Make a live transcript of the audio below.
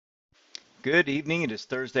Good evening. It is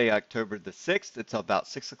Thursday, October the 6th. It's about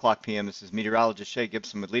 6 o'clock p.m. This is meteorologist Shay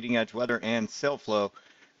Gibson with Leading Edge Weather and Sail Flow,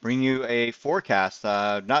 bringing you a forecast.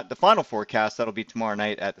 Not the final forecast, that'll be tomorrow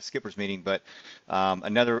night at the Skippers meeting, but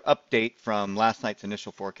another update from last night's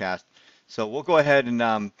initial forecast. So we'll go ahead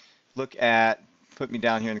and put me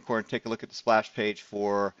down here in the corner, take a look at the splash page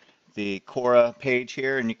for the Cora page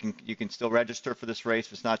here, and you can still register for this race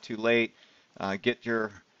if it's not too late. Get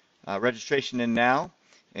your registration in now.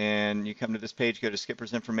 And you come to this page, go to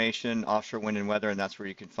Skipper's Information, Offshore Wind and Weather, and that's where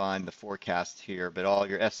you can find the forecast here. But all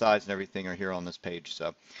your SIs and everything are here on this page.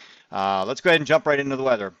 So let's go ahead and jump right into the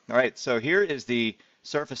weather. All right, so here is the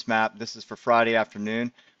surface map. This is for Friday afternoon.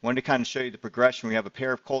 Wanted to kind of show you the progression. We have a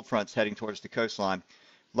pair of cold fronts heading towards the coastline.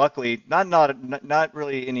 Luckily, not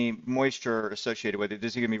really any moisture associated with it.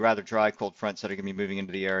 These are going to be rather dry cold fronts that are going to be moving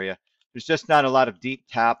into the area. There's just not a lot of deep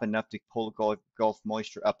tap enough to pull the Gulf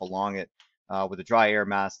moisture up along it with the dry air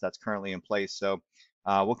mass that's currently in place. So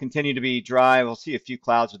we'll continue to be dry. We'll see a few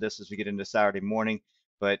clouds with this as we get into Saturday morning,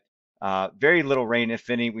 but very little rain, if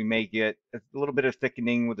any. We may get a little bit of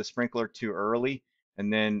thickening with a sprinkler too early,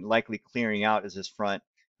 and then likely clearing out as this front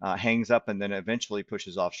hangs up and then eventually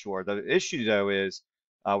pushes offshore. The issue, though, is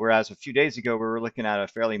whereas a few days ago we were looking at a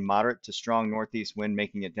fairly moderate to strong northeast wind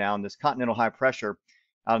making it down, this continental high pressure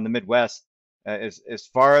out in the Midwest is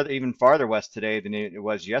even farther west today than it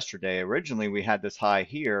was yesterday. Originally, we had this high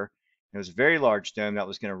here. It was a very large dome that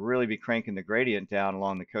was going to really be cranking the gradient down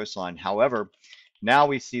along the coastline. However, now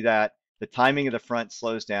we see that the timing of the front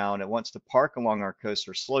slows down. It wants to park along our coast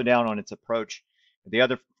or slow down on its approach. The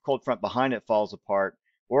other cold front behind it falls apart,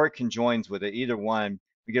 or it conjoins with it. Either one,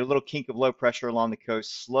 we get a little kink of low pressure along the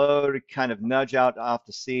coast, slow to kind of nudge out off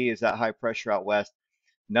the sea as that high pressure out west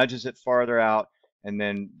nudges it farther out, and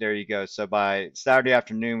then there you go. So by Saturday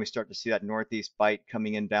afternoon, we start to see that northeast bite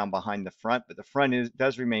coming in down behind the front, but the front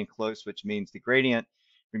does remain close, which means the gradient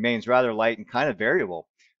remains rather light and kind of variable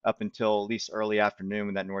up until at least early afternoon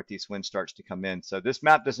when that northeast wind starts to come in. So this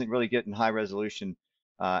map doesn't really get in high resolution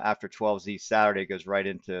after 12Z Saturday. It goes right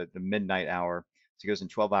into the midnight hour. So it goes in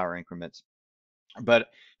 12-hour increments. But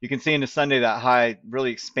you can see into Sunday that high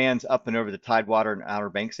really expands up and over the Tidewater and Outer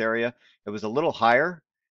Banks area. It was a little higher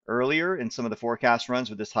earlier in some of the forecast runs,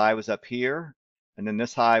 but this high was up here, and then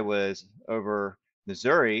this high was over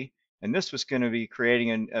Missouri, and this was going to be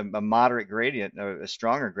creating a moderate gradient, a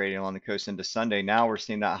stronger gradient along the coast into Sunday. Now we're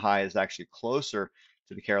seeing that high is actually closer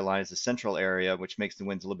to the Carolinas, the central area, which makes the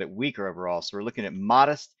winds a little bit weaker overall. So we're looking at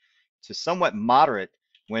modest to somewhat moderate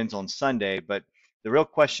winds on Sunday, but the real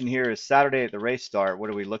question here is Saturday at the race start, what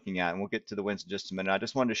are we looking at? And we'll get to the winds in just a minute. I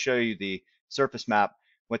just wanted to show you the surface map,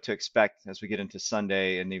 what to expect as we get into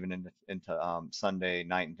Sunday and even into Sunday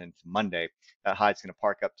night and into Monday. That high is going to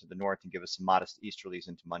park up to the north and give us some modest easterlies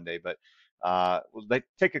into Monday. But we'll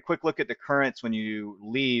take a quick look at the currents when you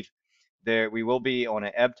leave. There, we will be on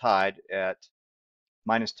an ebb tide at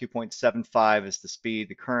minus 2.75 is the speed.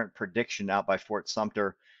 The current prediction out by Fort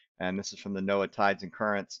Sumter, and this is from the NOAA Tides and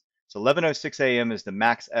Currents. So 11:06 a.m. is the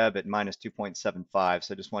max ebb at minus 2.75.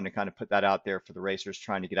 So I just wanted to kind of put that out there for the racers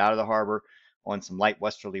trying to get out of the harbor on some light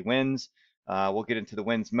westerly winds. We'll get into the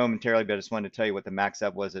winds momentarily, but I just wanted to tell you what the max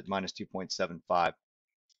ebb was at minus 2.75.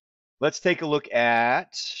 Let's take a look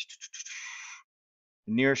at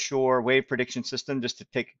the near shore wave prediction system just to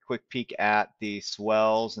take a quick peek at the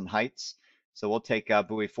swells and heights. So we'll take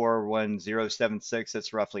buoy 41076.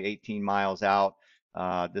 That's roughly 18 miles out.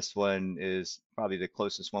 This one is probably the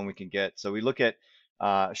closest one we can get. So we look at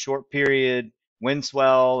short period wind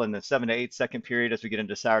swell in the 7 to 8 second period as we get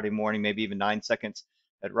into Saturday morning, maybe even 9 seconds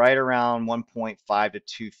at right around 1.5 to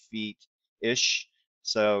 2 feet ish.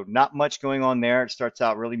 So not much going on there. It starts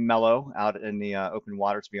out really mellow out in the open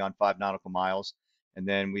waters beyond 5 nautical miles. And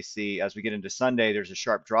then we see as we get into Sunday, there's a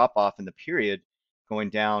sharp drop off in the period going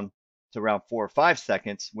down to around 4 or 5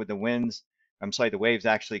 seconds with the winds, the waves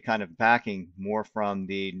actually kind of backing more from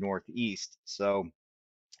the northeast. So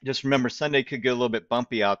just remember Sunday could get a little bit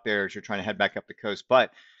bumpy out there as you're trying to head back up the coast,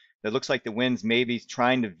 but it looks like the winds may be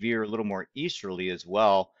trying to veer a little more easterly as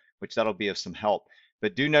well, which that'll be of some help.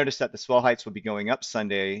 But do notice that the swell heights will be going up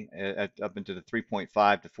Sunday up into the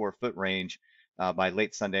 3.5 to 4 foot range by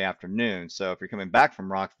late Sunday afternoon. So if you're coming back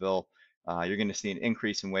from Rockville, you're going to see an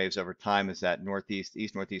increase in waves over time as that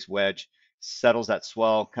east-northeast wedge settles that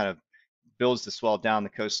swell, kind of builds the swell down the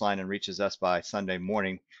coastline and reaches us by Sunday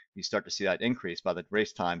morning. You start to see that increase by the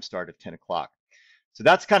race time start of 10 o'clock. So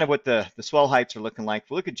that's kind of what the swell heights are looking like. If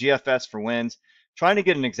we look at GFS for winds, trying to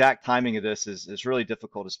get an exact timing of this is really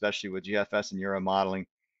difficult, especially with GFS and Euro modeling.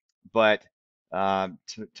 But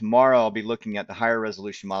tomorrow I'll be looking at the higher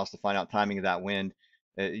resolution models to find out timing of that wind.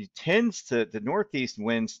 It tends to, the northeast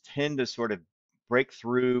winds tend to sort of break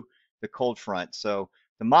through the cold front. So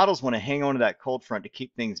the models want to hang on to that cold front to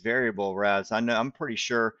keep things variable, whereas I'm pretty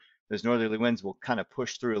sure those northerly winds will kind of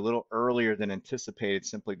push through a little earlier than anticipated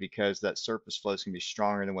simply because that surface flow is going to be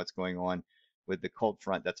stronger than what's going on with the cold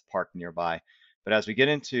front that's parked nearby. But as we get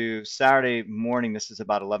into Saturday morning, this is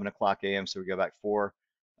about 11 o'clock a.m., so we go back 4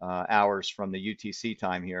 hours from the UTC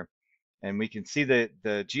time here. And we can see that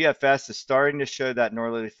the GFS is starting to show that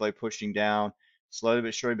northerly flow pushing down slowly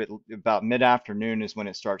but surely, but about mid-afternoon is when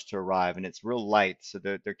it starts to arrive, and it's real light, so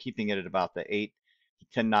they're keeping it at about the 8 to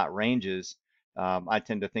 10 knot ranges. I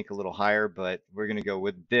tend to think a little higher, but we're going to go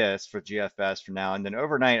with this for GFS for now. And then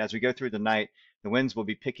overnight, as we go through the night, the winds will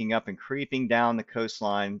be picking up and creeping down the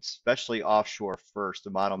coastline, especially offshore first. The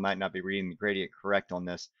model might not be reading the gradient correct on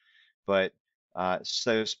this, but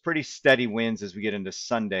so it's pretty steady winds as we get into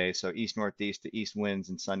Sunday. So east northeast to east winds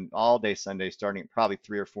and all day Sunday, starting at probably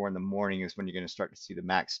 3 or 4 in the morning is when you're going to start to see the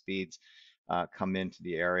max speeds come into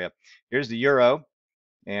the area. Here's the euro,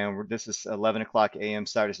 and this is 11 o'clock a.m.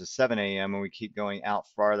 Saturday is 7 a.m. and we keep going out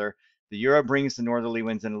farther. The euro brings the northerly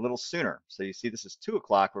winds in a little sooner. So you see this is 2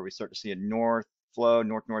 o'clock where we start to see a north flow,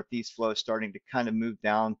 northeast flow starting to kind of move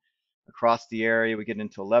down across the area. We get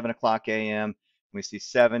into 11 o'clock a.m. We see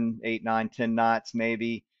 7, 8, 9, 10 knots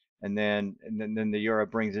maybe, and then the euro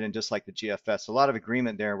brings it in just like the GFS. So a lot of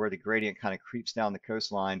agreement there where the gradient kind of creeps down the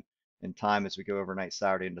coastline in time as we go overnight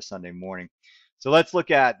Saturday into Sunday morning. So let's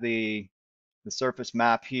look at the surface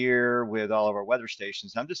map here with all of our weather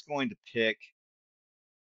stations. I'm just going to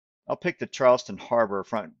I'll pick the Charleston Harbor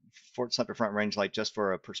front, Fort Sumter Front Range Light just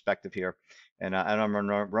for a perspective here. And I'm going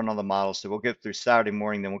to run all the models. So we'll get through Saturday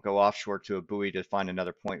morning, then we'll go offshore to a buoy to find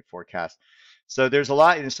another point forecast. So there's a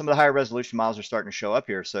lot, and some of the higher resolution models are starting to show up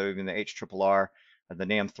here. So even the HRRR, the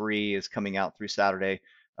NAM3 is coming out through Saturday.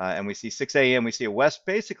 And we see 6 a.m., we see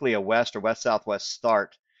basically a west or west-southwest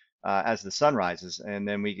start as the sun rises. And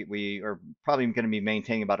then we are probably going to be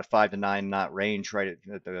maintaining about a 5 to 9 knot range right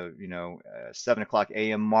at the 7 o'clock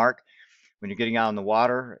a.m. mark when you're getting out on the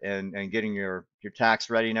water and getting your tacks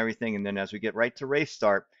ready and everything. And then as we get right to race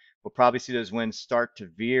start, we'll probably see those winds start to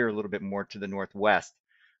veer a little bit more to the northwest.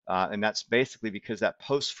 And that's basically because that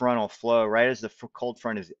post-frontal flow, right as the cold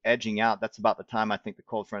front is edging out, that's about the time I think the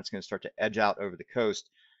cold front is going to start to edge out over the coast.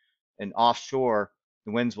 And offshore,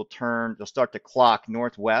 the winds will turn, they'll start to clock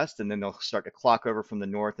northwest, and then they'll start to clock over from the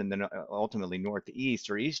north and then ultimately northeast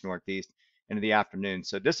or east northeast into the afternoon.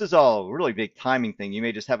 So this is all a really big timing thing. You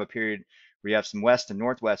may just have a period where you have some west and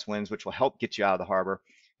northwest winds, which will help get you out of the harbor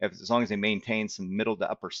as long as they maintain some middle to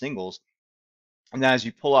upper singles. And then as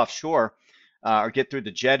you pull offshore or get through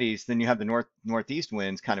the jetties, then you have the northeast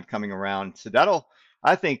winds kind of coming around. So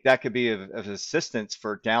I think that could be of assistance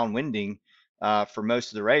for downwinding for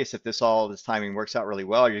most of the race. If this timing works out really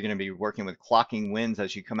well, you're going to be working with clocking winds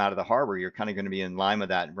as you come out of the harbor. You're kind of going to be in line with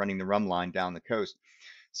that, running the rum line down the coast.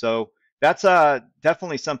 So that's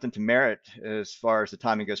definitely something to merit as far as the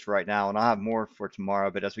timing goes for right now. And I'll have more for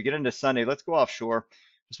tomorrow. But as we get into Sunday, let's go offshore.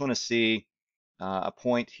 Just want to see a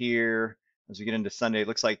point here as we get into Sunday. It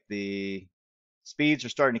looks like the speeds are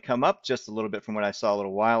starting to come up just a little bit from what I saw a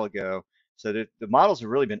little while ago. So the models have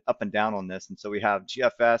really been up and down on this. And so we have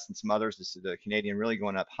GFS and some others, the Canadian really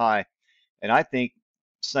going up high. And I think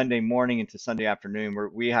Sunday morning into Sunday afternoon,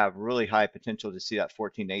 we have really high potential to see that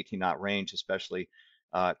 14 to 18 knot range, especially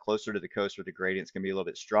closer to the coast where the gradient's going to be a little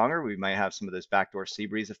bit stronger. We might have some of those backdoor sea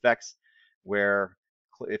breeze effects where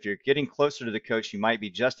if you're getting closer to the coast, you might be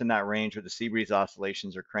just in that range where the sea breeze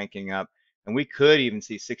oscillations are cranking up. And we could even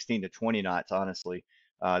see 16 to 20 knots, honestly.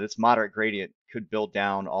 This moderate gradient could build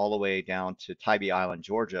down all the way down to Tybee Island,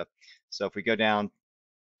 Georgia. So if we go down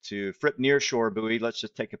to Fripp Nearshore buoy, let's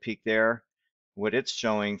just take a peek there, what it's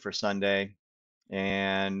showing for Sunday.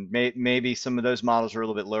 And maybe some of those models are a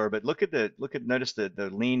little bit lower, but notice the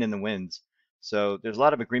lean in the winds. So there's a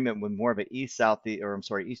lot of agreement with more of an east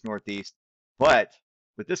northeast. But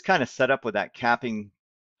with this kind of setup with that capping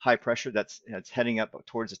high pressure that's heading up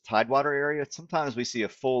towards the tidewater area, sometimes we see a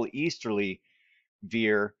full easterly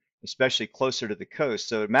veer, especially closer to the coast.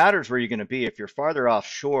 So it matters where you're going to be. If you're farther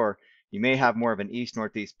offshore, you may have more of an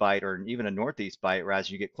east-northeast bite or even a northeast bite,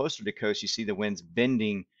 whereas you get closer to the coast, you see the winds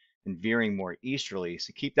bending and veering more easterly.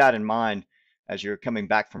 So keep that in mind as you're coming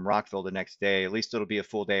back from Rockville the next day. At least it'll be a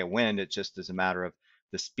full day of wind. It just is a matter of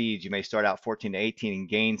the speeds. You may start out 14 to 18 and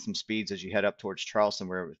gain some speeds as you head up towards Charleston,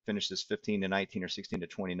 where it finishes 15 to 19 or 16 to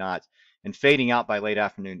 20 knots, and fading out by late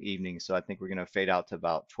afternoon, evening. So I think we're going to fade out to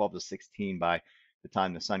about 12 to 16 by the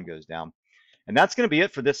time the sun goes down. And that's going to be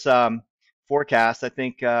it for this forecast. I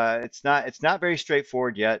think it's not very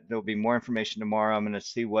straightforward yet. There'll be more information tomorrow. I'm going to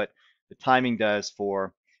see what the timing does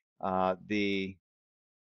for the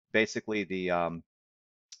basically the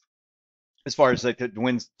as far as like the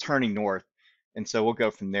winds turning north. And so we'll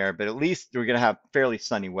go from there. But at least we're going to have fairly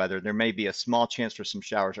sunny weather. There may be a small chance for some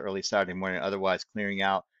showers early Saturday morning, otherwise clearing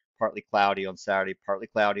out, partly cloudy on Saturday, partly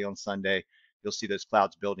cloudy on Sunday. You'll see those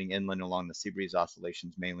clouds building inland along the sea breeze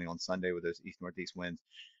oscillations, mainly on Sunday with those east-northeast winds.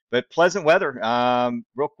 But pleasant weather.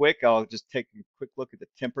 Real quick, I'll just take a quick look at the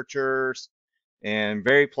temperatures. And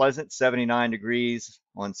very pleasant, 79 degrees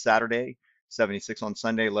on Saturday, 76 on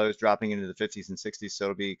Sunday, lows dropping into the 50s and 60s. So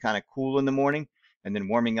it'll be kind of cool in the morning and then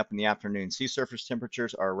warming up in the afternoon. Sea surface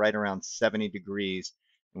temperatures are right around 70 degrees.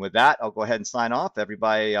 And with that, I'll go ahead and sign off.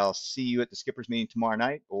 Everybody, I'll see you at the skippers meeting tomorrow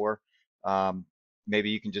night, or um,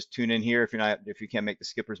 maybe you can just tune in here if you can't make the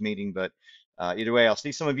skippers meeting. But either way, I'll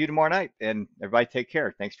see some of you tomorrow night. And everybody, take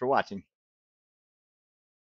care. Thanks for watching.